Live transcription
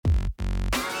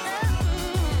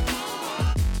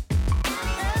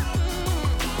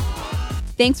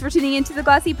Thanks for tuning into the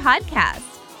Glossy Podcast.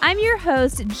 I'm your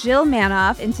host, Jill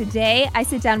Manoff, and today I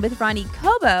sit down with Ronny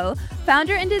Kobo,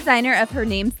 founder and designer of her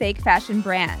namesake fashion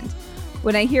brand.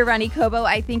 When I hear Ronny Kobo,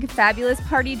 I think fabulous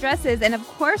party dresses, and of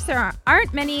course there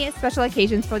aren't many special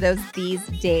occasions for those these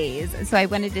days. So I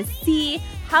wanted to see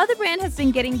how the brand has been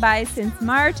getting by since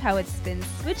March, how it's been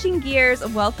switching gears.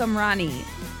 Welcome, Ronny.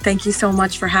 Thank you so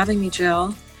much for having me,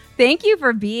 Jill. Thank you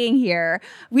for being here.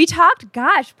 We talked,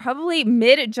 probably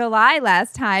mid-July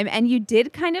last time, and you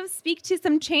did kind of speak to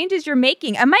some changes you're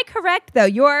making. Am I correct, though?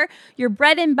 Your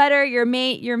bread and butter, your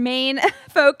main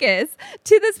focus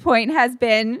to this point has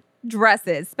been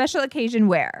dresses, special occasion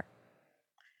wear.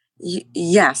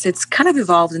 Yes, it's kind of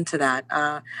evolved into that.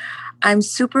 I'm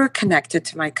super connected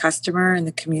to my customer and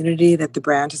the community that the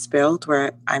brand has built,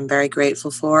 where I'm very grateful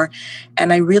for.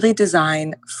 And I really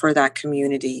design for that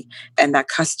community and that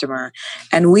customer.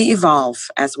 And we evolve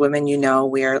as women,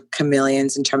 we are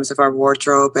chameleons in terms of our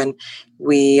wardrobe, and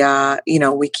we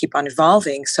keep on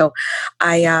evolving. So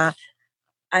I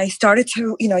started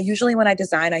to, usually when I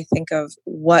design, I think of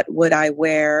what would I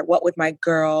wear? What would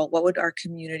what would our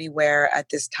community wear at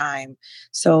this time?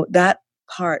 So that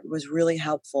part was really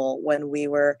helpful when we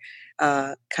were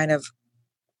kind of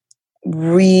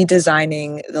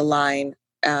redesigning the line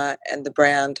and the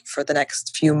brand for the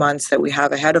next few months that we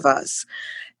have ahead of us.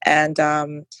 And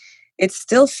it's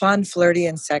still fun, flirty,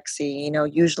 and sexy.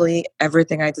 Usually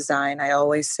everything I design, I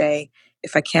always say,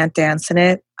 if I can't dance in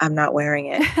it, I'm not wearing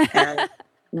it. And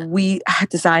we had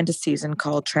designed a season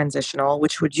called Transitional,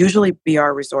 which would usually be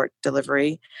our resort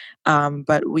delivery.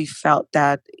 But we felt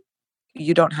that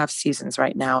you don't have seasons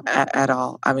right now at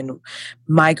all. I mean,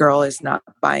 my girl is not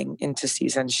buying into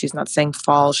seasons. She's not saying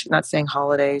fall. She's not saying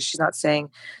holidays. She's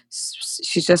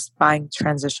just buying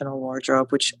transitional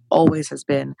wardrobe, which always has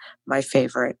been my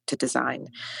favorite to design.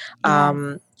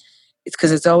 Yeah. It's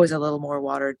because it's always a little more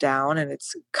watered down, and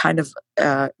it's kind of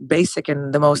basic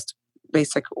in the most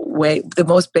basic way, the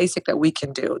most basic that we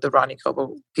can do, the Ronny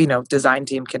Kobo, design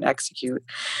team can execute.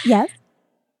 Yes.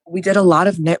 We did a lot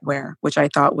of knitwear, which I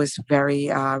thought was very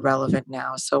relevant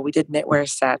now. So we did knitwear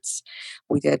sets.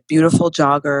 We did beautiful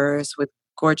joggers with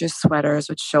gorgeous sweaters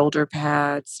with shoulder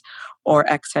pads or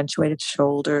accentuated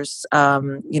shoulders,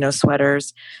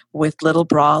 sweaters with little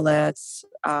bralettes.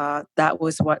 That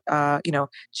was what,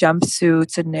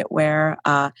 jumpsuits and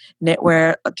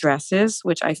knitwear dresses,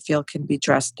 which I feel can be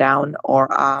dressed down or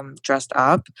dressed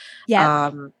up.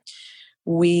 Yeah.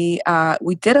 We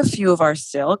did a few of our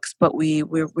silks, but we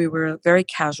were very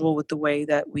casual with the way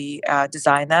that we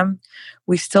designed them.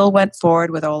 We still went forward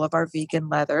with all of our vegan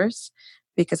leathers,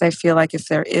 because I feel like if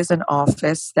there is an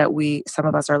office that some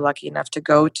of us are lucky enough to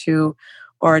go to,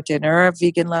 or a dinner,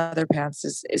 vegan leather pants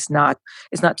is not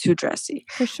too dressy.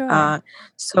 For sure.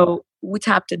 So we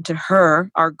tapped into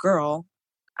our girl.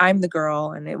 I'm the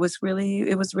girl, and it was really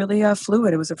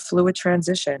fluid. It was a fluid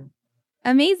transition.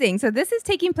 Amazing. So this is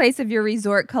taking place of your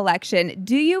resort collection.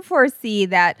 Do you foresee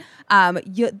that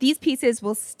these pieces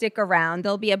will stick around?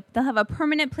 They'll have a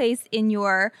permanent place in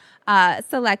your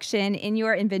selection, in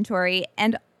your inventory,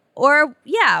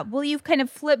 will you kind of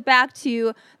flip back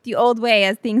to the old way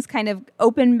as things kind of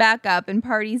open back up and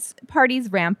parties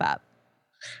ramp up?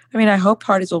 I mean, I hope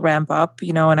parties will ramp up,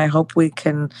 and I hope we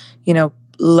can,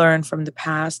 learn from the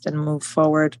past and move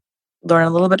forward, learn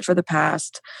a little bit from the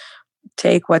past,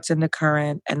 take what's in the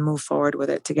current and move forward with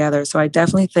it together. So I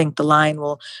definitely think the line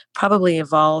will probably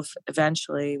evolve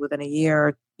eventually within a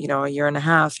year and a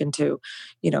half into,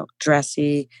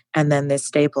 dressy, and then there's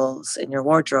staples in your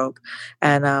wardrobe.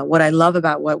 And what I love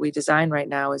about what we design right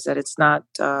now is that it's not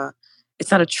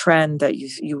a trend that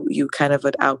you kind of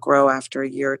would outgrow after a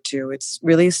year or two. It's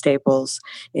really staples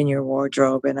in your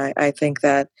wardrobe. And I think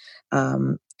that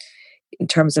in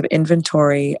terms of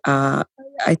inventory,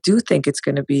 I do think it's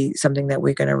going to be something that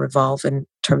we're going to revolve in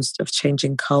terms of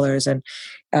changing colors. And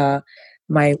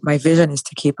my vision is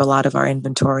to keep a lot of our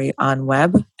inventory on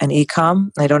web and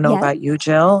e-com. I don't know about you,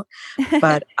 Jill,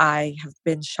 but I have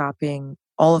been shopping,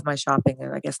 all of my shopping,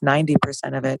 and I guess 90%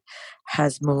 of it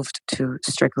has moved to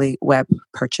strictly web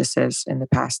purchases in the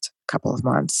past couple of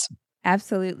months.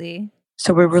 Absolutely.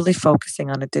 So we're really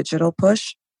focusing on a digital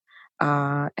push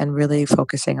and really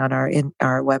focusing on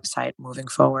our website moving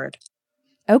forward.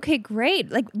 Okay,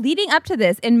 great. Like leading up to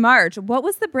this in March, what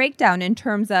was the breakdown in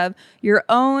terms of your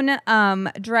own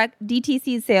direct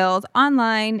DTC sales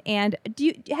online? And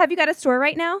have you got a store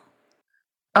right now?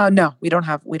 No, we don't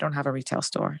have a retail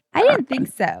store. I didn't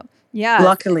think so. Yeah.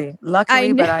 Luckily,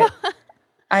 but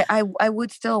I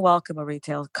would still welcome a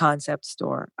retail concept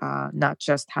store, not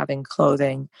just having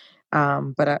clothing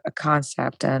but a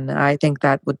concept. And I think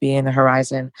that would be in the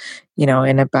horizon,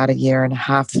 in about a year and a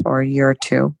half or a year or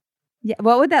two. Yeah.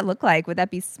 What would that look like? Would that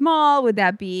be small? Would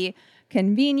that be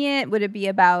convenient? Would it be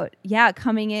about,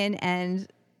 coming in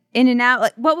and out?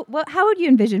 Like how would you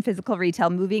envision physical retail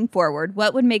moving forward?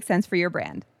 What would make sense for your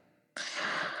brand?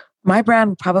 My brand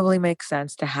would probably make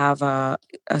sense to have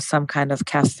some kind of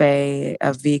cafe,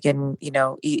 a vegan,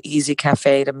 easy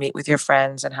cafe to meet with your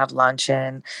friends and have lunch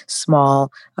in,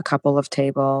 small, a couple of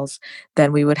tables.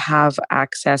 Then we would have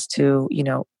access to,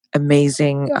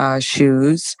 amazing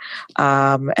shoes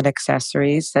and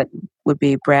accessories that would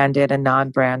be branded and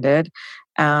non-branded.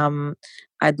 Um,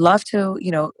 I'd love to,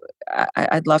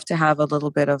 I'd love to have a little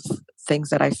bit of things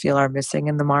that I feel are missing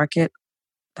in the market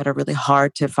that are really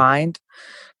hard to find.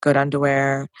 Good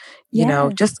underwear,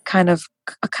 Yes. just kind of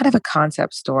a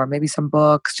concept store, maybe some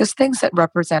books, just things that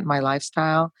represent my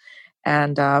lifestyle,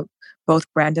 and both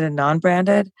branded and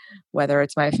non-branded, whether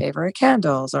it's my favorite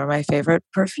candles or my favorite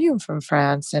perfume from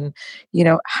France, and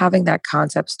having that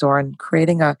concept store and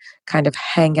creating a kind of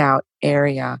hangout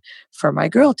area for my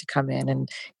girl to come in. And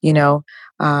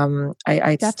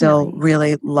I still Definitely.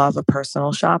 really love a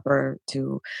personal shopper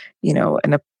to,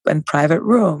 in private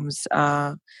rooms.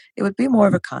 It would be more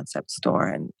of a concept store,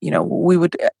 and we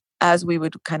would, as we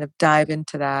would kind of dive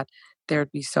into that,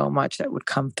 there'd be so much that would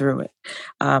come through it,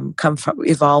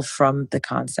 evolve from the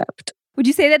concept. Would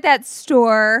you say that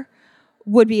store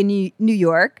would be in New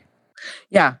York?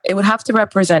 Yeah, it would have to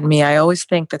represent me. I always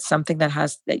think that something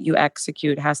that you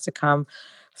execute has to come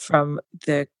from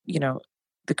the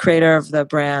creator of the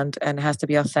brand, and has to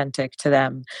be authentic to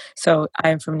them. So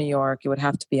I'm from New York. It would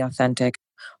have to be authentic.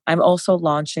 I'm also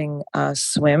launching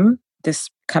swim this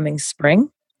coming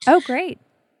spring. Oh, great.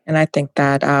 And I think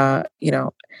that,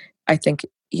 I think,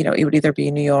 it would either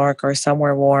be New York or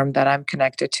somewhere warm that I'm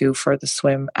connected to for the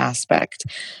swim aspect.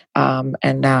 And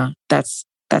that's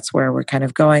where we're kind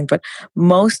of going. But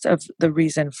most of the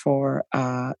reason for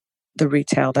the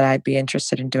retail that I'd be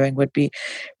interested in doing would be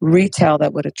retail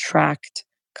that would attract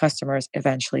customers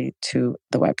eventually to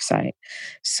the website.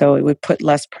 So it would put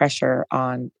less pressure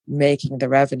on making the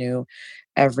revenue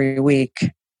every week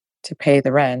to pay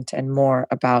the rent, and more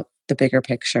about the bigger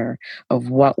picture of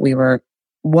what we were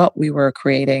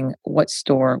creating, what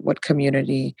store, what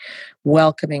community,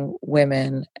 welcoming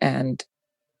women, and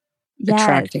Yes.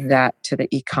 attracting that to the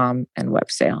e-com and web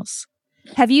sales.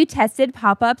 Have you tested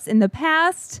pop-ups in the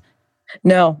past?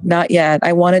 No, not yet.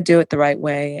 I want to do it the right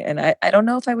way. And I don't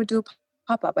know if I would do a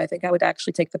pop-up. I think I would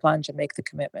actually take the plunge and make the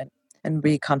commitment and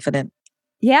be confident.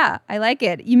 Yeah, I like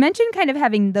it. You mentioned kind of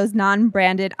having those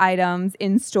non-branded items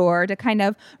in store to kind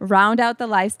of round out the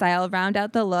lifestyle, round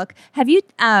out the look. Have you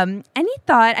any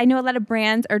thought? I know a lot of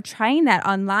brands are trying that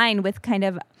online with kind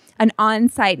of an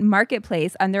on-site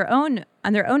marketplace on their own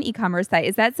e-commerce site.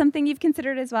 Is that something you've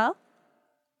considered as well?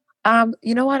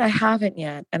 You know what? I haven't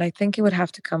yet. And I think it would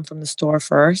have to come from the store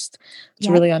first to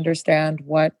Yeah. really understand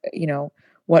what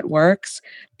works.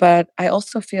 But I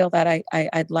also feel that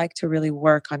I'd like to really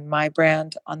work on my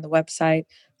brand on the website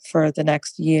for the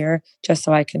next year, just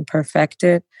so I can perfect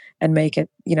it and make it,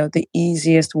 the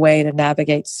easiest way to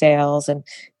navigate sales, and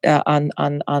on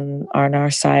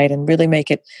our site, and really make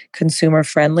it consumer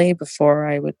friendly before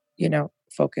I would,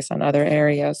 focus on other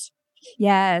areas.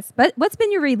 Yes. But what's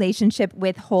been your relationship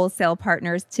with wholesale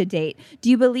partners to date? Do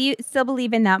you still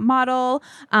believe in that model?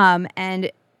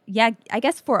 And yeah, I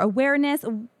guess for awareness,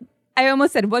 I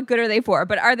almost said, what good are they for?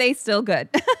 But are they still good?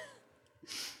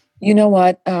 You know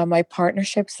what? My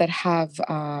partnerships that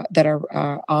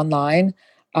are online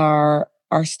are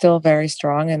still very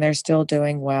strong, and they're still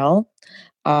doing well.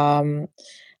 Um,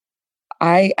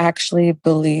 I actually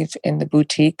believe in the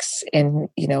boutiques in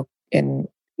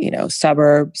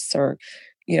suburbs, or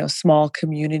small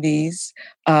communities,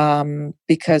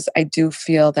 because I do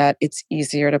feel that it's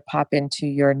easier to pop into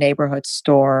your neighborhood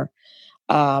store,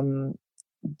 um,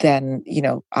 than,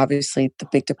 obviously the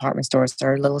big department stores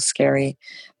are a little scary.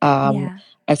 Um, Yeah.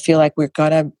 I feel like we're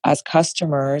gonna, as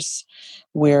customers,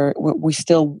 we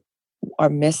still are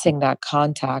missing that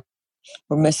contact.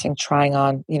 We're missing trying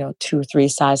on, 2 or 3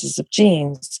 sizes of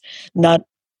jeans. Not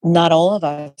not all of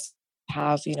us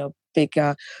have, big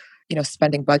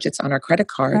spending budgets on our credit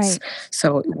cards. Right.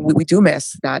 So we do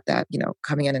miss that,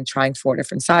 coming in and trying 4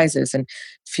 different sizes and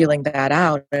feeling that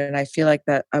out. And I feel like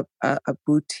that a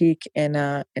boutique in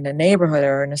a neighborhood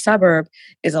or in a suburb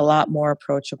is a lot more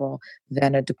approachable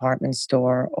than a department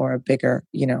store or a bigger,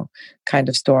 kind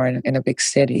of store in a big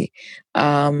city.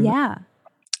 Um, Yeah.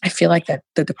 I feel like that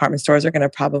the department stores are going to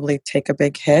probably take a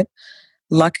big hit.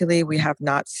 Luckily, we have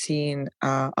not seen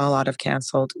a lot of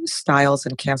canceled styles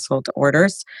and canceled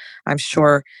orders. I'm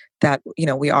sure that,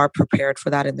 we are prepared for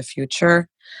that in the future.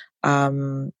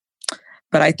 Um,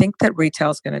 but I think that retail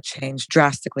is going to change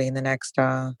drastically in the next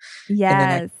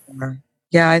Yes. year.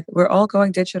 Yeah, we're all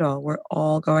going digital. We're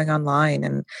all going online,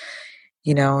 and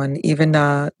even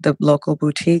the local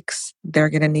boutiques, they're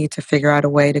going to need to figure out a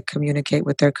way to communicate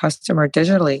with their customer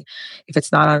digitally. If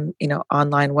it's not on,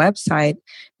 online website,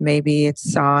 maybe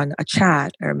it's on a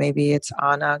chat, or maybe it's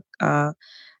on a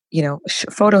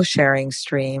photo sharing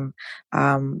stream.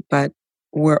 But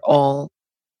we're all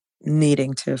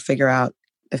needing to figure out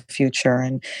the future.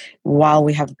 And while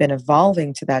we have been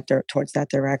evolving to towards that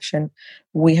direction,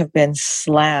 we have been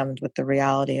slammed with the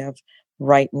reality of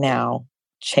right now,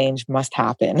 change must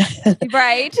happen.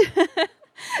 Right.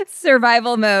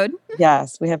 Survival mode.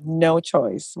 Yes, we have no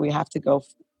choice. We have to go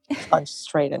plunge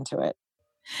straight into it.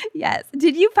 Yes.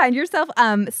 Did you find yourself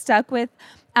stuck with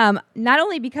not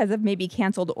only because of maybe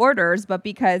canceled orders, but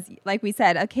because, like we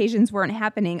said, occasions weren't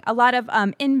happening, a lot of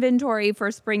inventory for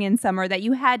spring and summer that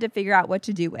you had to figure out what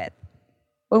to do with?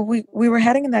 Well, we were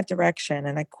heading in that direction,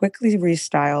 and I quickly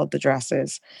restyled the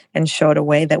dresses and showed a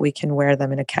way that we can wear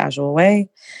them in a casual way.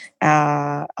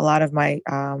 A lot of my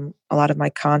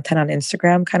content on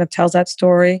Instagram kind of tells that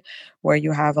story, where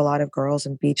you have a lot of girls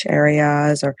in beach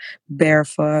areas, or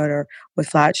barefoot, or with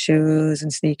flat shoes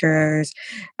and sneakers.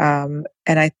 And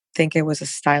I think it was a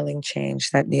styling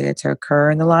change that needed to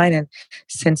occur in the line. And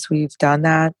since we've done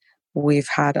that, we've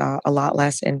had a lot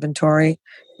less inventory,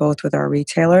 both with our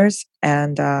retailers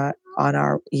and on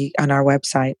our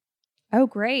website. Oh,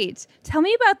 great. Tell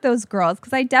me about those girls,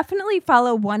 because I definitely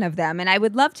follow one of them, and I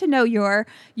would love to know your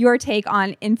take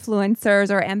on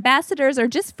influencers or ambassadors or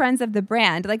just friends of the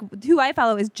brand. Like, who I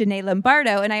follow is Janae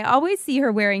Lombardo, and I always see her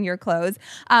wearing your clothes.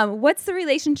 What's the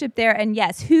relationship there? And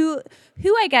yes, who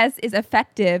I guess is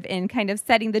effective in kind of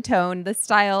setting the tone, the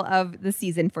style of the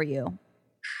season for you?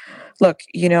 Look,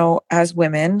 as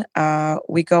women,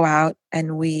 we go out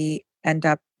and we end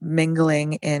up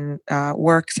mingling in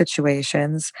work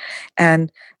situations.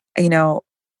 And, you know,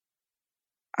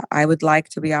 I would like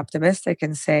to be optimistic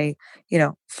and say,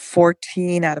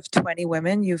 14 out of 20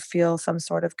 women you feel some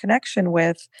sort of connection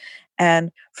with.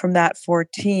 And from that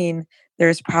 14,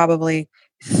 there's probably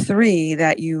three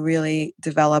that you really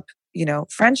develop,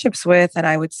 friendships with. And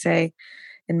I would say,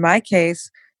 in my case,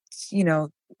 you know,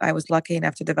 I was lucky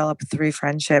enough to develop three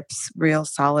friendships, real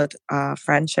solid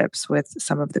friendships with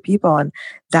some of the people. And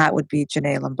that would be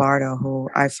Janae Lombardo, who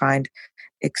I find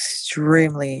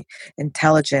extremely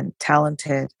intelligent,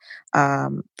 talented,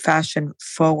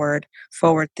 forward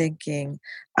thinking,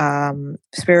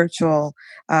 spiritual.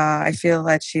 I feel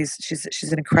that she's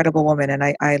an incredible woman, and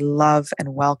I love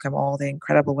and welcome all the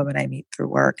incredible women I meet through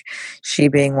work. She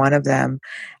being one of them.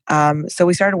 So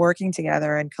we started working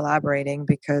together and collaborating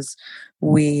because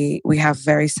we have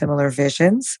very similar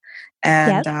visions,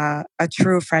 and Yep. a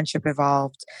true friendship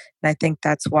evolved. And I think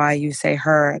that's why you say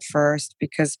her at first,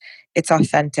 because it's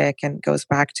authentic and goes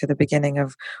back to the beginning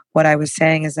of what I was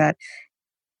saying, is that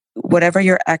whatever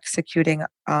you're executing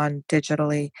on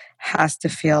digitally has to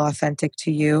feel authentic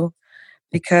to you,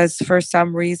 because for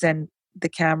some reason the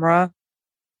camera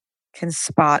can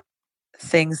spot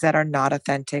things that are not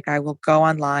authentic. I will go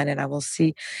online and I will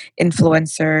see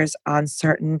influencers on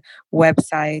certain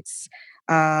websites,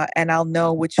 and I'll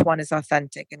know which one is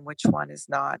authentic and which one is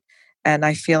not. And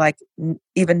I feel like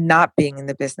even not being in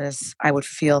the business, I would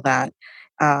feel that.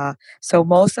 So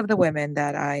most of the women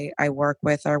that I work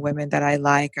with are women that I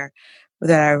like, or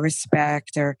that I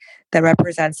respect, or that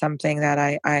represent something that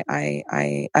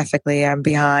I ethically am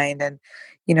behind. And,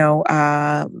 you know,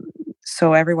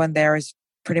 so everyone there is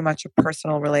pretty much a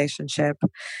personal relationship.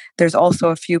 There's also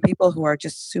a few people who are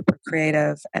just super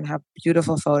creative and have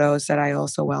beautiful photos that I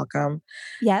also welcome.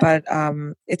 Yep. But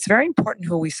it's very important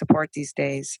who we support these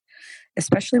days,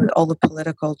 especially with all the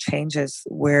political changes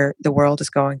where the world is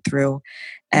going through.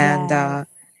 And Yes.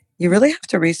 you really have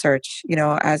to research,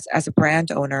 as a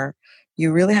brand owner,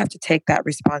 you really have to take that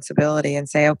responsibility and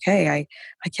say, okay,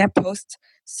 I can't post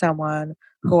someone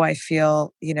who I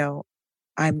feel,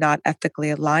 I'm not ethically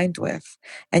aligned with.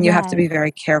 And you have to Yes. be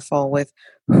very careful with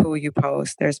who you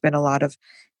post. There's been a lot of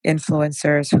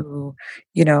influencers who,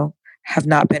 you know, have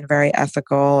not been very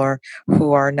ethical, or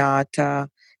who are not,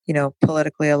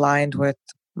 politically aligned with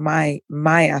my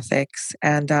ethics.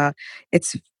 And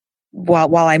it's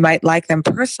while I might like them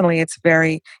personally, it's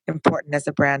very important as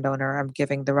a brand owner. I'm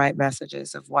giving the right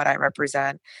messages of what I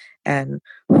represent and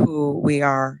who we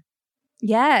are.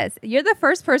 Yes, you're the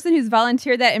first person who's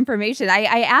volunteered that information.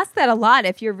 I ask that a lot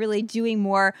if you're really doing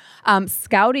more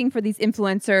scouting for these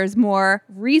influencers, more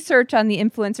research on the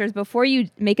influencers before you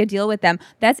make a deal with them.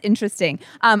 That's interesting.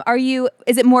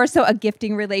 Is it more so a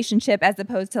gifting relationship as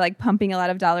opposed to like pumping a lot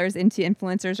of dollars into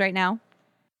influencers right now?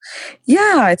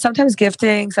 Yeah, it's sometimes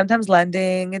gifting, sometimes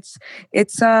lending. And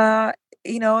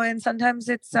sometimes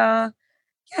it's our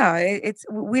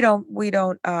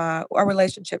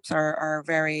relationships are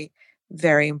very,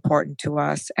 very important to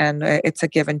us, and it's a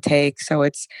give and take. So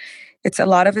it's a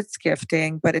lot of it's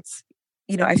gifting, but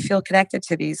I feel connected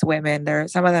to these women.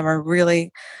 Some of them are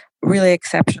really, really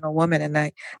exceptional women, and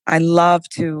I love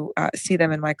to see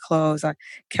them in my clothes.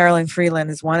 Carolyn Freeland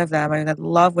is one of them. I mean, I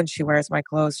love when she wears my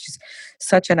clothes. She's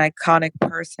such an iconic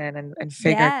person and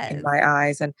figure in Yes. my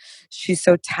eyes, and she's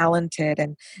so talented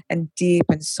and deep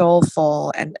and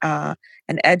soulful and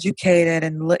educated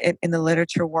and in the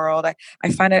literature world.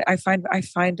 I find it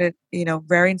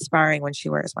very inspiring when she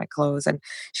wears my clothes, and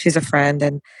she's a friend.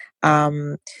 And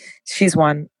um, she's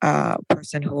one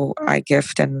person who I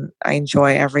gift, and I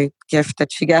enjoy every gift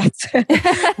that she gets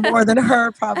more than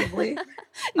her probably.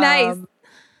 Nice.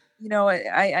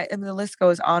 And the list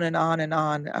goes on and on and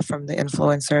on from the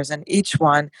influencers, and each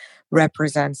one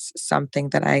represents something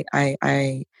that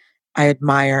I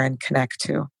admire and connect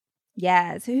to.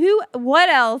 Yes. What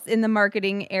else in the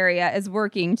marketing area is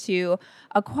working to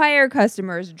acquire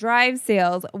customers, drive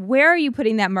sales? Where are you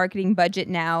putting that marketing budget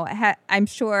now? I'm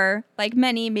sure like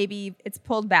many, maybe it's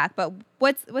pulled back, but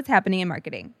what's happening in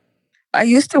marketing? I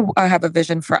used to have a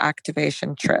vision for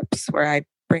activation trips where I'd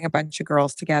bring a bunch of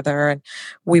girls together and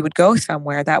we would go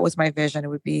somewhere. That was my vision. It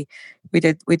would be we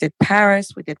did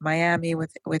Paris, we did Miami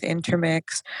with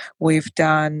Intermix, we've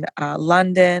done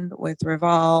London with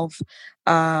Revolve.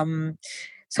 Um,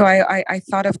 so I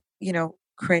thought of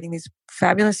creating these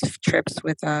fabulous trips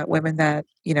with women that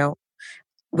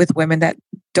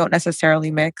don't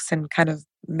necessarily mix and kind of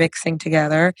mixing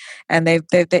together. And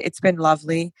it's been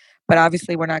lovely, but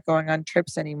obviously we're not going on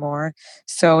trips anymore.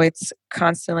 So it's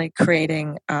constantly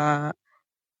creating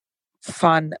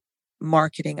fun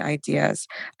marketing ideas.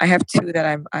 I have two that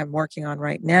I'm working on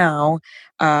right now,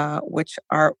 which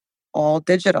are all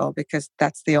digital because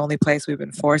that's the only place we've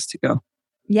been forced to go.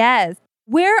 Yes.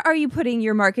 Where are you putting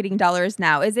your marketing dollars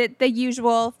now? Is it the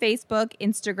usual Facebook,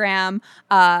 Instagram?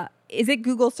 Is it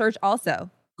Google search also?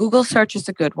 Google search is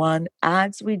a good one.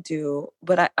 Ads we do,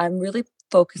 but I'm really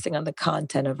focusing on the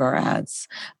content of our ads.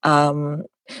 Um,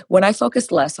 when I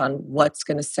focus less on what's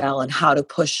going to sell and how to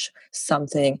push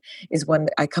something is when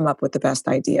I come up with the best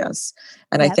ideas.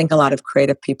 And I Yep. think a lot of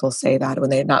creative people say that when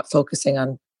they're not focusing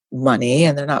on money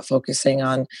and they're not focusing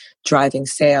on driving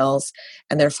sales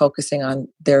and they're focusing on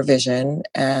their vision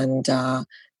and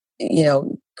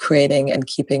creating and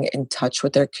keeping in touch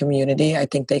with their community, I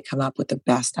think they come up with the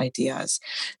best ideas.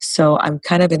 So I'm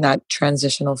kind of in that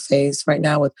transitional phase right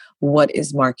now with what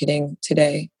is marketing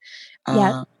today. Yep.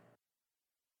 Uh,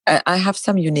 I have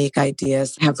some unique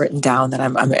ideas I have written down that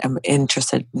I'm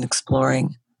interested in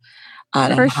exploring.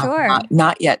 And For I have sure.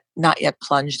 not yet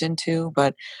plunged into,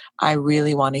 but I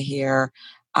really want to hear.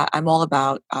 I'm all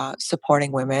about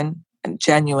supporting women, and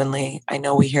genuinely, I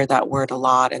know we hear that word a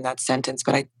lot in that sentence,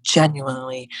 but I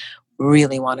genuinely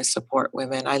really want to support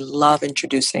women. I love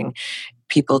introducing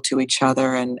people to each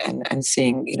other and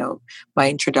seeing my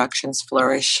introductions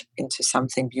flourish into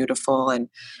something beautiful and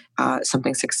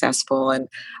something successful. And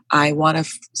I want to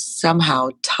somehow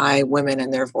tie women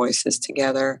and their voices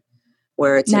together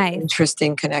where it's an Nice.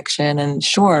 interesting connection. And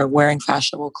sure, wearing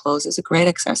fashionable clothes is a great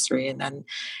accessory, and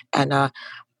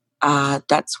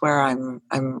that's where I'm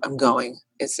going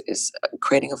is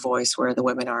creating a voice where the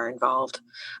women are involved.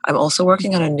 I'm also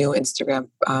working on a new Instagram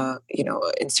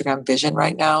vision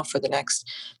right now for the next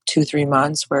 2-3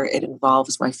 months, where it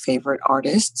involves my favorite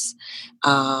artists,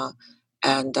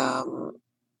 and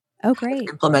Oh, kind of great.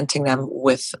 implementing them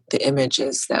with the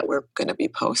images that we're going to be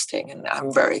posting, and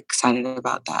I'm very excited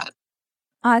about that.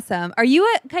 Awesome. Are you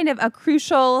a kind of a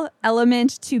crucial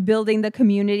element to building the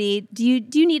community? Do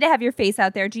you need to have your face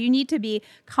out there? Do you need to be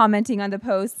commenting on the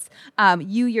posts?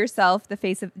 You yourself, to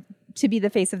be the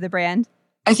face of the brand?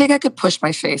 I think I could push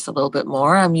my face a little bit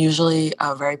more. I'm usually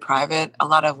very private. A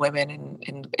lot of women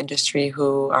in industry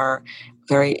who are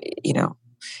very,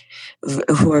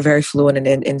 who are very fluent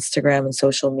in Instagram and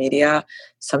social media,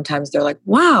 sometimes they're like,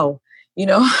 "Wow, you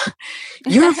know,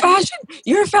 you're a fashion,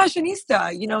 you're a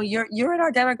fashionista. You're in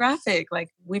our demographic. Like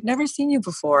we've never seen you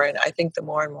before." And I think the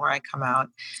more and more I come out,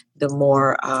 the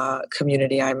more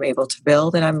community I'm able to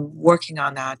build, and I'm working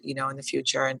on that, in the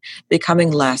future and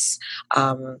becoming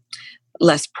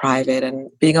less private and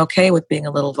being okay with being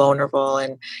a little vulnerable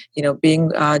and,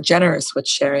 being generous with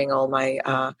sharing all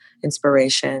my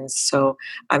inspirations. So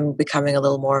I'm becoming a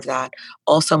little more of that.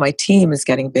 Also, my team is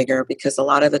getting bigger because a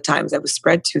lot of the times I was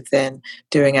spread too thin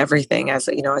doing everything as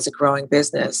a growing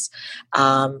business.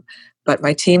 But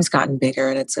my team's gotten bigger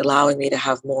and it's allowing me to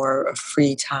have more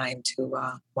free time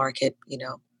to market,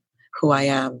 who I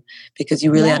am, because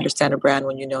you really understand a brand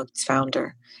when you know its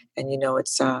founder and you know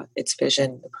its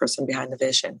vision, the person behind the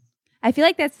vision. I feel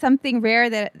like that's something rare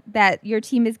that your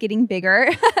team is getting bigger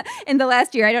in the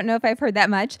last year. I don't know if I've heard that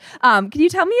much. Can you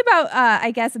tell me about,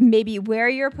 I guess, maybe where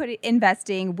you're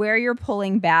investing, where you're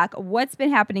pulling back, what's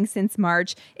been happening since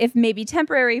March, if maybe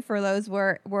temporary furloughs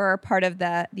were part of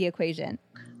the equation?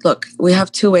 Look, we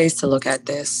have two ways to look at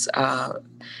this.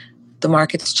 The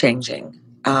market's changing.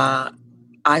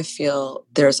 I feel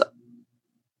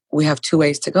we have two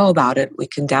ways to go about it. We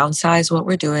can downsize what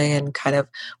we're doing and kind of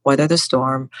weather the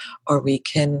storm, or we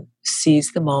can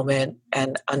seize the moment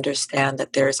and understand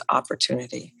that there's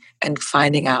opportunity and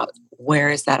finding out where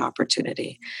is that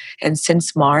opportunity. And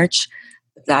since March,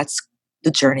 that's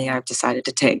the journey I've decided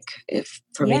to take. If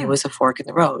for me, it was a fork in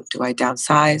the road. Do I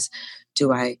downsize?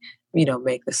 Do I,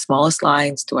 make the smallest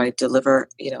lines? Do I deliver,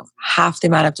 half the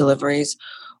amount of deliveries?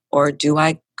 Or do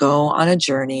I go on a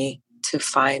journey to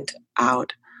find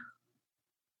out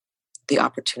the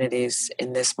opportunities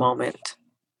in this moment?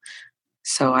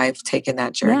 So I've taken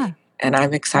that journey and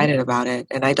I'm excited about it.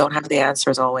 And I don't have the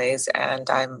answers always. And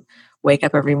I'm wake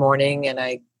up every morning and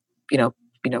I,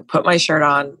 put my shirt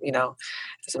on,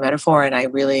 as a metaphor, and I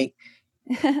really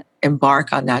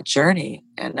embark on that journey.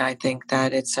 And I think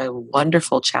that it's a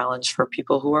wonderful challenge for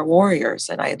people who are warriors.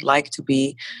 And I'd like to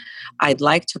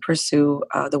pursue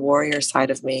the warrior side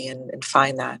of me and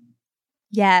find that.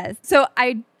 Yes. So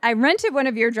I rented one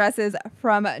of your dresses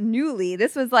from Newly.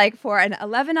 This was like for an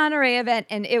 11 honoré event,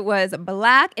 and it was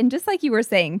black and just like you were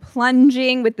saying,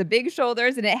 plunging with the big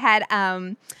shoulders, and it had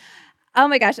oh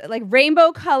my gosh, like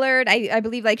rainbow colored, I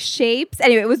believe like shapes.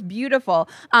 Anyway, it was beautiful.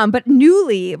 But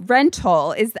Newly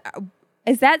rental is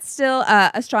that still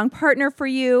a strong partner for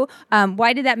you?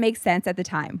 Why did that make sense at the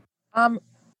time?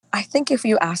 I think if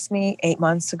you asked me 8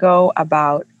 months ago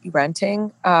about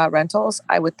renting rentals,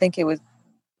 I would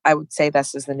say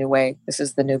this is the new way. This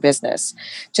is the new business.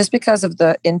 Just because of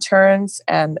the interns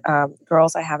and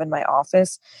girls I have in my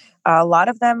office, a lot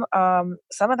of them,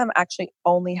 some of them actually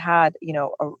only had,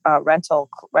 rental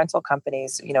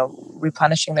companies,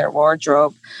 replenishing their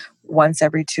wardrobe once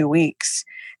every 2 weeks.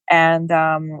 And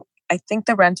I think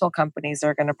the rental companies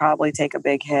are going to probably take a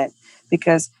big hit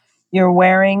because you're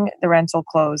wearing the rental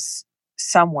clothes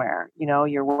somewhere.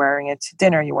 You're wearing it to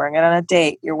dinner, you're wearing it on a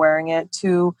date, you're wearing it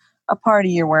to a party,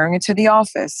 you're wearing it to the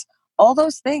office. All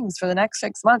those things for the next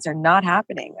 6 months are not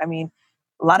happening. I mean,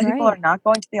 a lot of people are not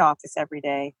going to the office every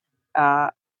day.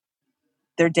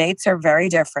 Their dates are very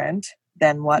different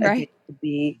than what a date would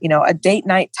be. A date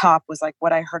night top was like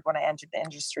what I heard when I entered the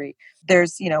industry.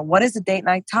 There's, what is a date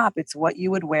night top? It's what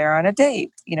you would wear on a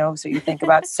date. So you think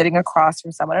about sitting across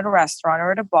from someone at a restaurant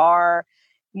or at a bar,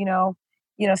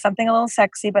 something a little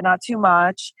sexy, but not too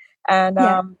much. And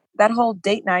that whole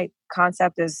date night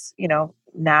concept is,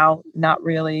 now not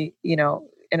really,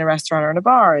 in a restaurant or in a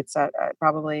bar. It's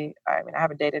probably, I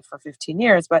haven't dated for 15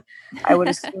 years, but I would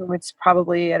assume it's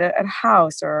probably at a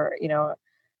house or,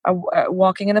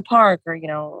 walking in the park or,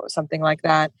 something like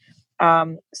that.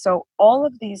 So all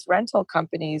of these rental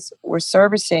companies were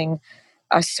servicing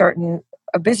a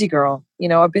busy girl,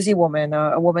 a busy woman,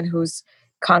 a woman who's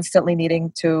constantly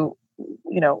needing to,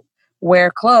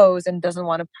 wear clothes and doesn't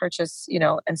want to purchase,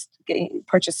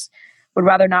 would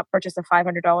rather not purchase a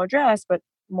 $500 dress, but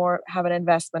more have an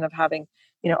investment of having,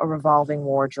 a revolving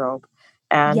wardrobe.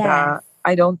 And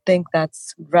I don't think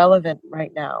that's relevant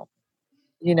right now,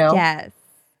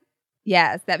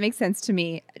 Yes, that makes sense to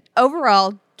me.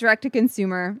 Overall, direct to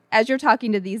consumer, as you're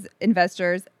talking to these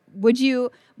investors,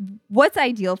 what's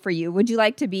ideal for you? Would you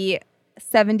like to be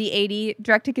 70, 80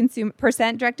 direct to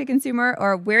consumer,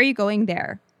 or where are you going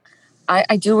there?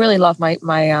 I do really love my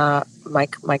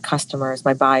customers,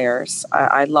 my buyers.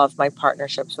 I love my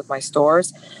partnerships with my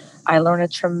stores. I learn a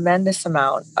tremendous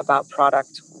amount about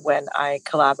product when I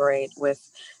collaborate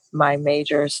with my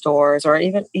major stores, or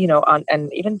even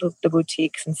even the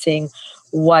boutiques, and seeing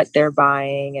what they're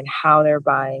buying and how they're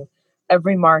buying.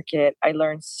 Every market, I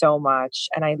learn so much,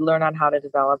 and I learn on how to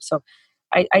develop. So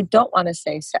I don't want to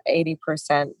say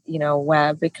 80%,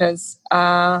 web, because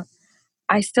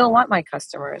I still want my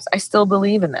customers. I still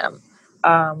believe in them.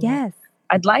 Yes.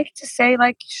 I'd like to say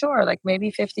sure,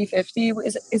 maybe 50-50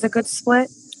 is a good split,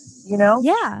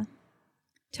 Yeah,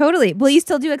 totally. Will you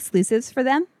still do exclusives for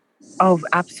them? Oh,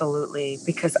 absolutely.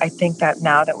 Because I think that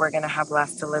now that we're going to have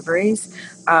less deliveries,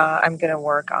 I'm going to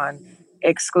work on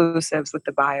exclusives with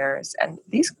the buyers. And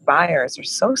these buyers are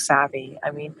so savvy.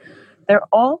 I mean, they're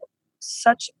all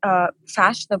such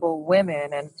fashionable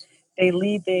women, and they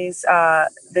lead this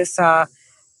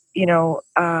you know,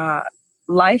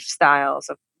 lifestyles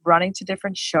of running to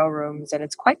different showrooms, and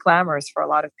it's quite glamorous for a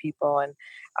lot of people. And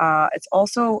it's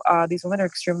also these women are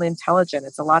extremely intelligent.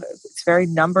 It's very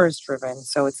numbers driven,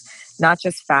 so it's not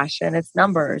just fashion; it's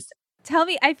numbers. Tell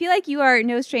me, I feel like you are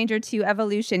no stranger to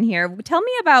evolution here. Tell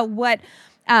me about what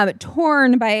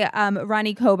Torn by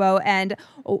Ronny Kobo and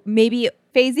maybe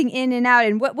phasing in and out,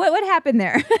 and what happened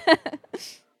there?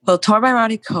 Well, Tour by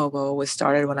Ronny Kobo was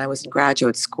started when I was in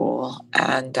graduate school,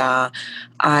 and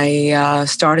I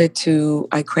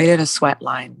created a sweat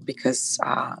line because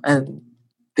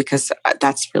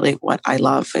that's really what I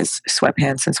love is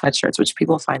sweatpants and sweatshirts, which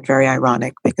people find very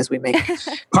ironic because we make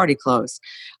party clothes.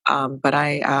 But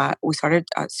we started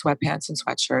sweatpants and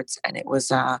sweatshirts, and it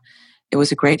was a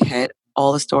great hit.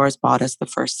 All the stores bought us the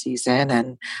first season,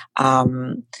 and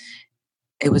um,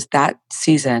 it was that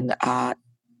season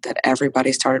that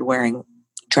everybody started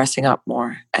dressing up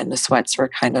more, and the sweats were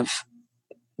kind of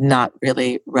not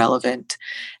really relevant.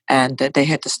 And they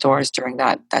hit the stores during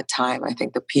that time. I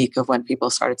think the peak of when people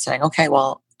started saying, "Okay,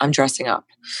 well, I'm dressing up."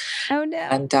 Oh no.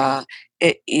 And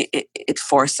it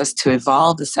forced us to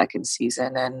evolve the second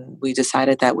season, and we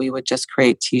decided that we would just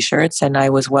create T-shirts. And I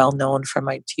was well known for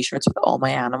my T-shirts with all my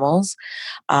animals,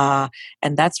 uh,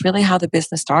 and that's really how the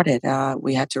business started.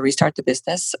 We had to restart the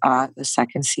business the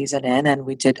second season in, and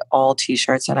we did all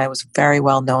T-shirts. And I was very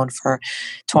well known for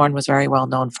Torn was very well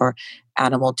known for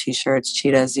animal T-shirts,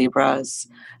 cheetahs, zebras.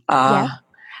 Uh, Yep,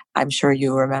 I'm sure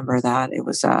you remember that. It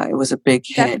was a big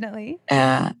hit. definitely.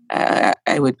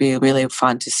 It would be really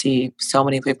fun to see so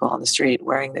many people on the street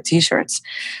wearing the T-shirts.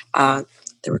 Uh,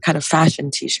 they were kind of fashion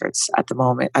T-shirts at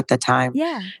the time,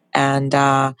 Yeah.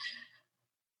 and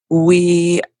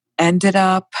we ended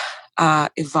up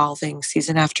evolving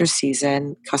season after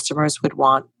season. Customers would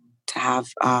want to have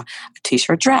a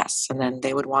t-shirt dress, and then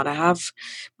we'd want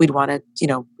to,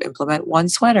 implement one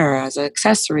sweater as an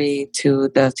accessory to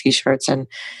the t-shirts. And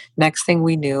next thing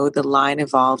we knew, the line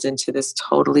evolved into this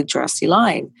totally dressy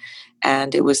line.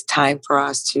 And it was time for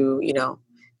us to,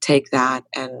 take that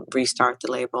and restart the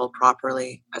label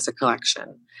properly as a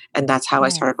collection. And that's how I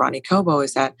Yes. started Ronny Kobo.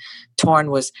 Is that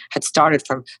had started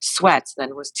from sweats, and then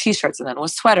it was t-shirts, and then it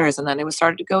was sweaters, and then it was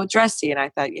started to go dressy. And I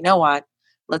thought, you know what?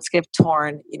 Let's give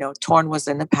Torn was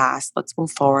in the past. Let's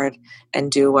move forward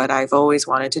and do what I've always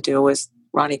wanted to do was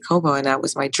Ronny Kobo, and that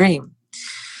was my dream.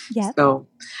 Yep. So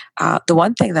the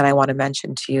one thing that I want to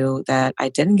mention to you that I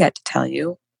didn't get to tell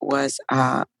you was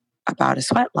about a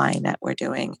sweat line that we're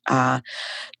doing.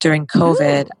 During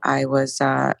COVID, Ooh. I was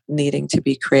needing to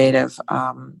be creative.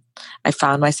 I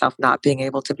found myself not being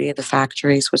able to be in the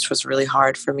factories, which was really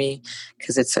hard for me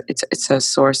because it's a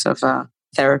source of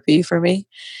therapy for me.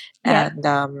 Yep.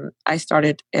 And I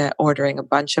started ordering a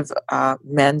bunch of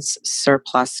men's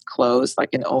surplus clothes,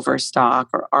 like an overstock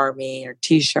or army or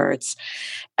t-shirts.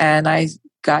 And I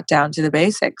got down to the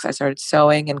basics. I started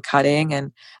sewing and cutting,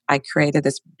 and I created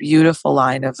this beautiful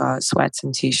line of sweats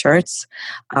and t-shirts.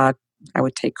 I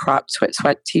would take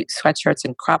sweatshirts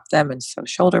and crop them and sew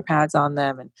shoulder pads on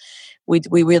them, and we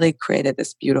really created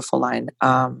this beautiful line.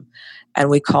 And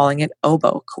we calling it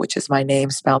Obok, which is my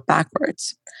name spelled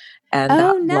backwards. And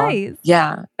Oh, nice.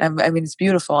 yeah, I mean it's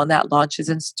beautiful, and that launches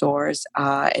in stores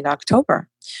in October.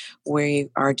 We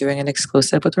are doing an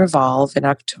exclusive with Revolve in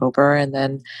October, and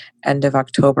then end of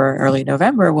October, early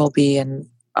November, will be in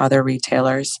other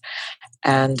retailers,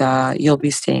 and you'll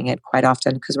be seeing it quite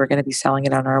often because we're going to be selling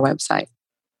it on our website.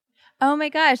 Oh my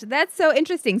gosh, that's so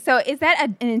interesting. So is that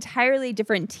an entirely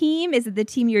different team? Is it the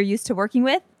team you're used to working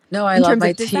with No, I in love terms my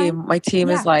of design? team. My team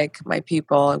is Yeah. like my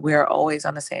people. We are always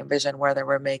on the same vision, whether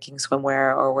we're making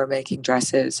swimwear or we're making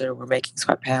dresses or we're making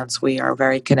sweatpants. We are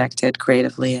very connected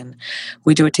creatively, and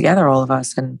we do it together, all of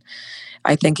us. And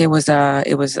I think it was a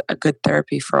good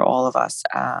therapy for all of us,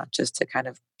 just to kind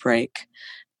of break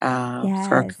Yes.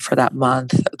 for that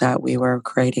month that we were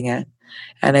creating it,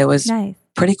 and it was Nice.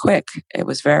 pretty quick. It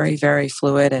was very very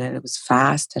fluid, and it was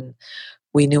fast, and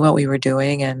we knew what we were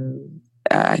doing. And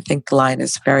I think the line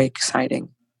is very exciting.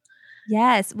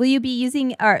 Yes. Will you be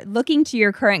using or looking to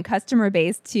your current customer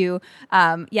base to,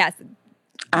 yes, giving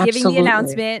the Absolutely.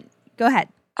 announcement? Go ahead.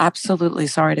 Absolutely.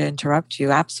 Sorry to interrupt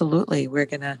you. Absolutely. We're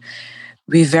going to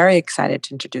be very excited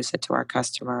to introduce it to our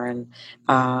customer. And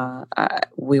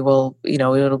we will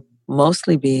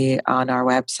mostly be on our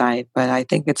website, but I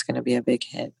think it's going to be a big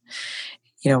hit.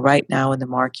 right now in the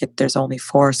market, there's only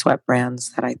 4 sweat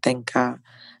brands that I think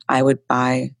I would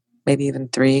buy, maybe even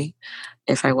 3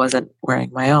 if I wasn't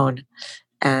wearing my own.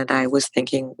 And I was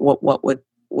thinking,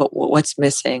 what's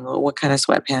missing? What kind of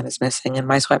sweatpant is missing? And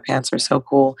my sweatpants are so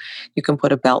cool. You can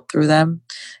put a belt through them,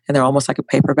 and they're almost like a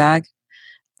paper bag.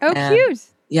 Oh, And cute.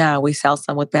 yeah, we sell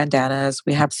some with bandanas.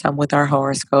 We have some with our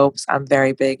horoscopes. I'm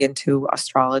very big into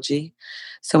astrology,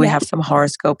 so we Yep. have some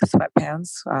horoscope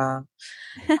sweatpants.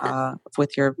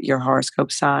 With your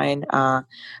horoscope sign,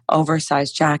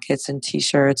 oversized jackets and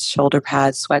t-shirts, shoulder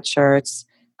pads, sweatshirts,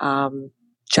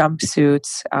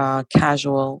 jumpsuits,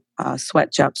 casual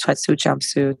sweatsuit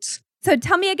jumpsuits. So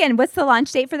tell me again, what's the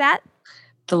launch date for that?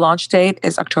 The launch date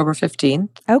is October 15th.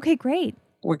 Okay, great.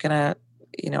 We're gonna,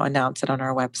 announce it on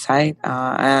our website.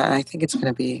 I think it's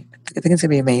gonna be,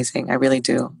 amazing. I really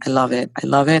do. I love it,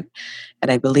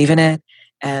 and I believe in it.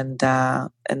 And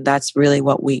that's really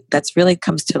that's really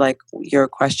comes to, like, your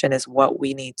question is what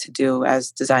we need to do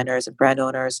as designers and brand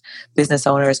owners, business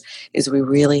owners, is we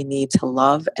really need to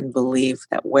love and believe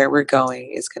that where we're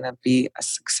going is going to be a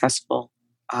successful,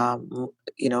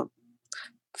 you know,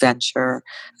 venture,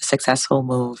 a successful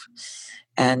move.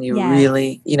 And you Yes.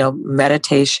 really,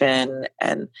 meditation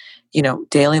and,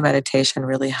 daily meditation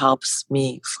really helps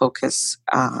me focus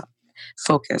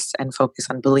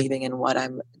on believing in what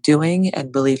I'm doing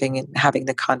and believing in having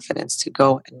the confidence to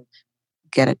go and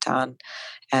get it done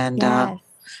and Yes.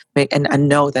 and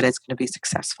know that it's going to be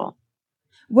successful.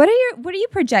 What are you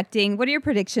projecting? What are your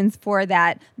predictions for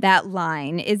that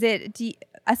line? Is it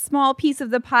a small piece of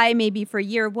the pie maybe for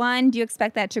year one? Do you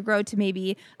expect that to grow to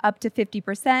maybe up to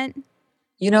 50%?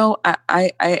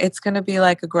 I it's going to be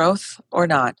like a growth or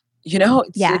not. Yeah.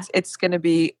 It's going to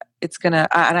be, and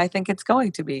I think it's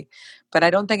going to be, but I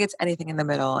don't think it's anything in the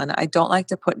middle. And I don't like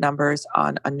to put numbers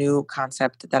on a new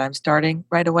concept that I'm starting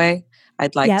right away.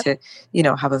 I'd like Yep.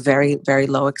 to, have a very, very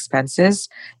low expenses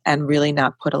and really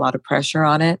not put a lot of pressure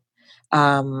on it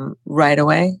right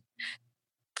away.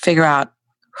 Figure out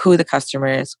who the customer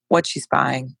is, what she's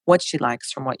buying, what she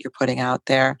likes from what you're putting out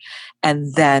there,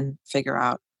 and then figure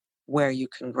out where you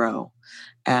can grow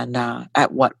and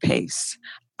at what pace.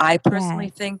 I personally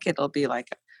Yes. think it'll be like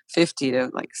 50 to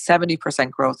like 70%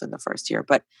 growth in the first year,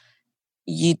 but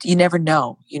you never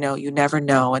know. You never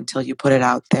know until you put it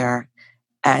out there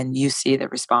and you see the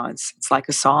response. It's like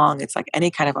a song. It's like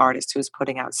any kind of artist who's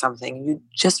putting out something. You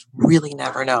just really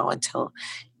never know until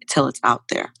it's out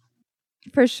there.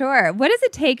 For sure. What does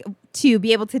it take to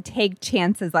be able to take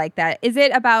chances like that? Is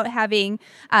it about having,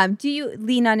 do you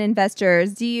lean on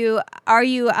investors?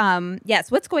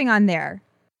 Yes, what's going on there?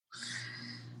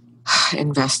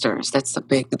 Investors, that's the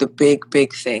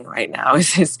big thing right now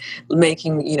is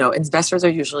making, investors are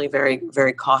usually very,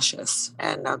 very cautious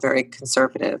and very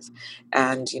conservative.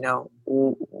 And,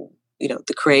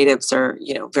 the creatives are,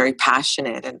 very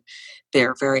passionate and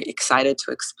they're very excited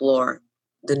to explore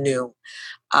the new.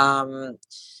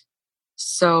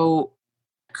 So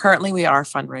currently we are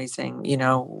fundraising.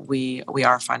 We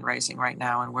are fundraising right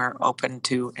now, and we're open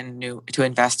to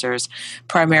investors,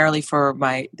 primarily for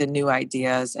the new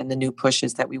ideas and the new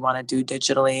pushes that we want to do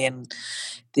digitally and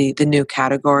the new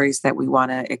categories that we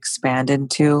want to expand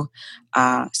into.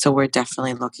 So we're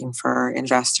definitely looking for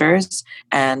investors,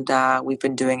 and we've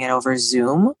been doing it over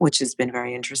Zoom, which has been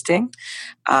very interesting.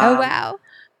 Oh, Um, wow.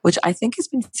 which I think has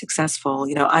been successful.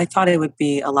 I thought it would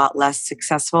be a lot less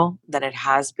successful than it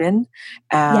has been,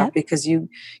 Yep. because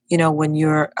when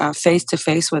you're face to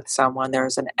face with someone,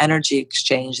 there's an energy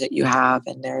exchange that you have,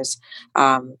 and there's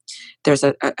a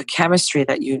chemistry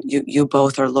that you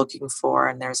both are looking for,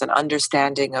 and there's an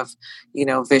understanding of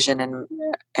vision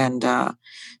and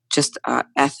just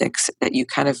ethics that you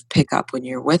kind of pick up when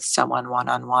you're with someone one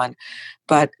on one.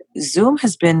 But Zoom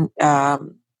has been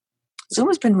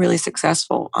really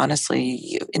successful,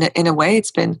 honestly. In a way,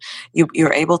 it's been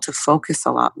you're able to focus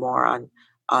a lot more on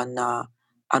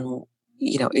on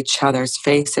each other's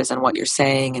faces and what you're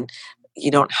saying, and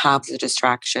you don't have the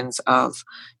distractions of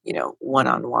one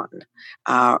on one,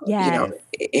 Yes.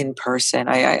 in person.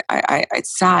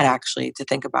 It's sad actually to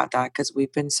think about that because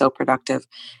we've been so productive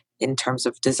in terms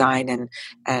of design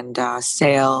and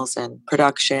sales and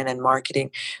production and marketing.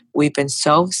 We've been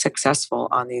so successful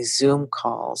on these Zoom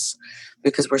calls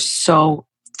because we're so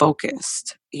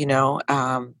focused. For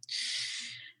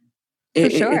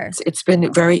sure. It's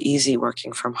been very easy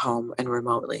working from home and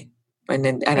remotely.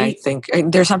 And Are I you, think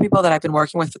and there's some people that I've been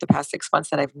working with for the past 6 months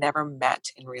that I've never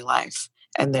met in real life,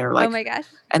 and they're oh like, my gosh.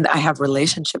 and I have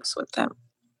relationships with them.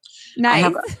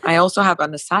 Nice. I also have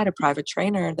on the side a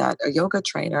yoga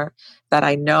trainer that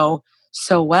I know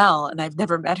so well, and I've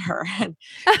never met her. And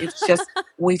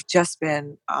we've just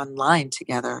been online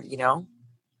together, you know?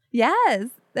 Yes,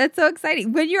 that's so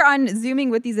exciting. When you're on Zooming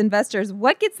with these investors,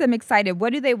 what gets them excited?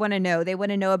 What do they want to know? They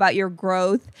want to know about your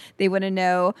growth. They want to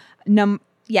know,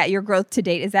 your growth to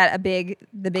date. Is that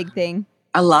the big thing?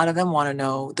 A lot of them want to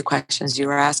know the questions you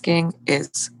were asking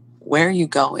is, where are you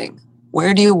going?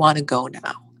 Where do you want to go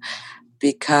now?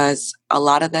 Because a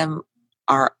lot of them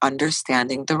are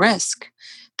understanding the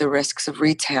risks of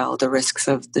retail, the risks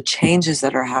of the changes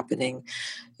that are happening,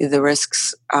 the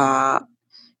risks, of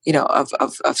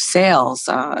sales,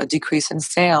 a decrease in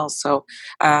sales. So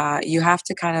you have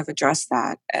to kind of address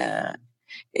that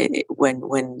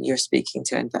when you're speaking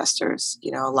to investors.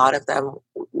 You know, a lot of them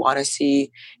want to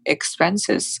see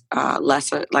expenses,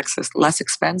 less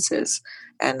expenses,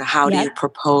 and how do you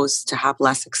propose to have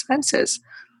less expenses?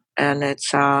 And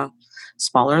it's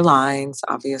smaller lines,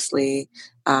 obviously.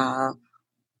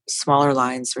 Smaller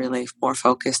lines, really more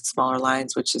focused smaller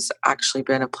lines, which has actually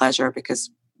been a pleasure because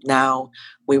now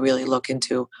we really look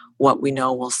into what we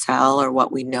know will sell or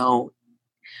what we love.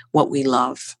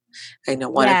 I know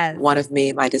one of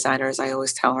my designers, I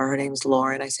always tell her name's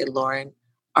Lauren. I say, Lauren,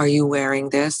 are you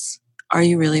wearing this? Are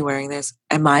you really wearing this?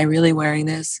 Am I really wearing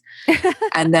this?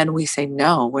 And then we say,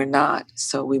 no, we're not.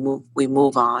 So we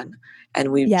move on,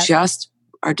 and we just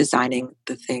are designing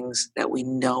the things that we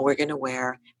know we're going to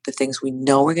wear, the things we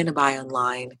know we're going to buy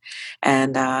online.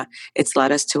 And it's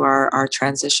led us to our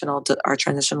transitional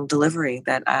delivery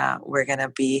that we're going to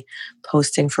be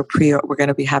posting for we're going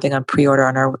to be having on pre-order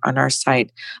on our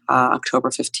site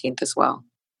October 15th as well.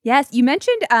 Yes, you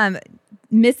mentioned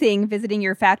visiting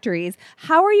your factories.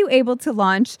 How are you able to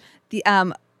launch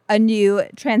a new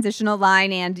transitional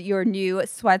line and your new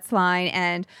sweats line?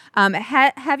 And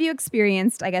have you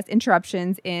experienced, I guess,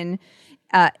 interruptions in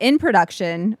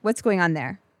production? What's going on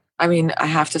there? I mean, I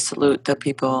have to salute the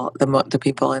people in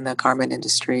the garment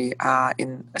industry,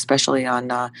 especially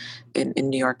in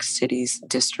New York City's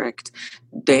district.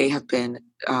 They have been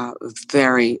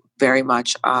very, very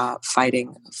much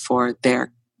fighting for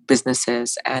their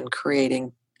businesses and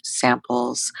creating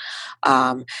samples.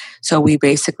 So we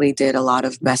basically did a lot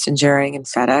of messengering and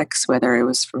FedEx, whether it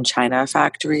was from China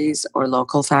factories or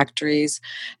local factories,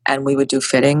 and we would do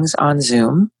fittings on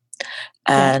Zoom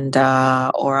and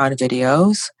or on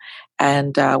videos.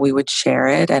 And we would share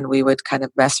it, and we would kind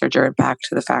of messenger it back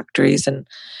to the factories. And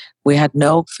we had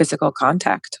no physical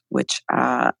contact, which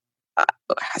has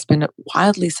been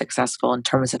wildly successful in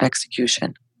terms of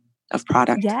execution of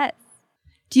product. Yes.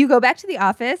 Do you go back to the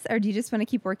office, or do you just want to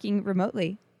keep working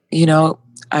remotely? You know,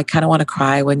 I kind of want to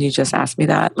cry when you just asked me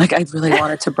that. Like, I really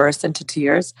wanted to burst into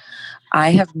tears.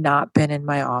 I have not been in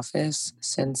my office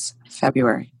since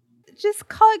February. Just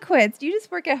call it quits. You just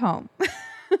work at home.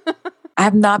 I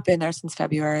have not been there since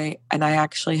February, and I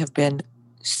actually have been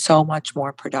so much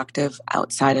more productive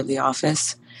outside of the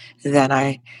office than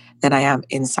I am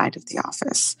inside of the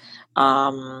office.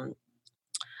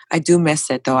 I do miss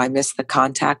it, though. I miss the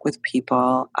contact with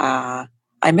people. I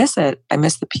miss it. I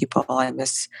miss the people. I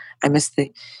miss the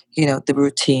the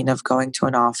routine of going to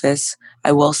an office.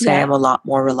 I will say I'm a lot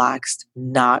more relaxed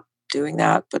not doing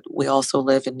that, but we also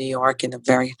live in New York in a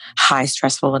very high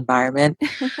stressful environment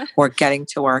where getting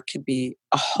to work could be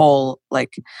a whole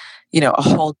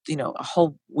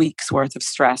week's worth of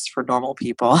stress for normal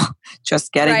people.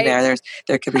 Just getting there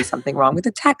could be something wrong with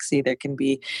the taxi. There can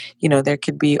be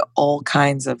all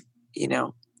kinds of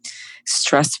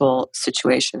stressful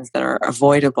situations that are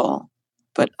avoidable.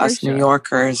 But us New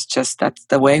Yorkers, just that's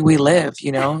the way we live,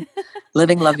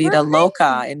 living la vida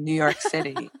loca in New York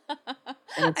City.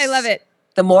 I love it.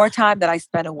 The more time that I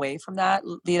spend away from that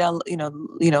vida,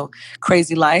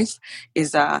 crazy life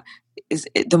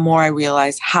the more I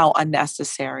realize how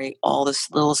unnecessary all the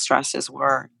little stresses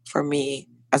were for me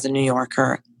as a New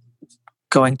Yorker,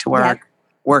 going to work,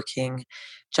 working,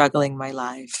 juggling my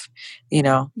life,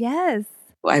 Yes.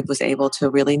 I was able to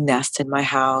really nest in my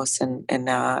house, and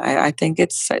I think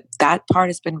it's that part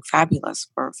has been fabulous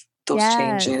for those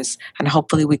changes, and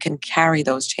hopefully we can carry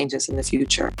those changes in the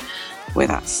future with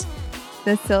us.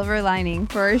 The silver lining,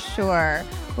 for sure.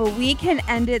 Well, we can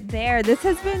end it there. This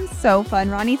has been so fun,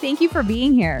 Ronny. Thank you for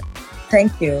being here.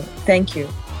 Thank you. Thank you.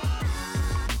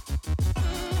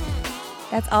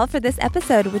 That's all for this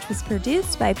episode, which was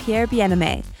produced by Pierre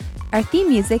Bien-Aimé. Our theme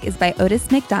music is by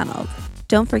Otis McDonald.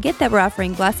 Don't forget that we're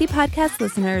offering Glossy Podcast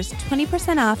listeners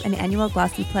 20% off an annual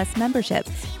Glossy Plus membership,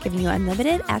 giving you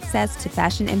unlimited access to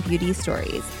fashion and beauty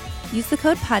stories. Use the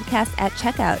code podcast at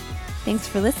checkout. Thanks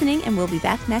for listening, and we'll be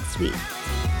back next week.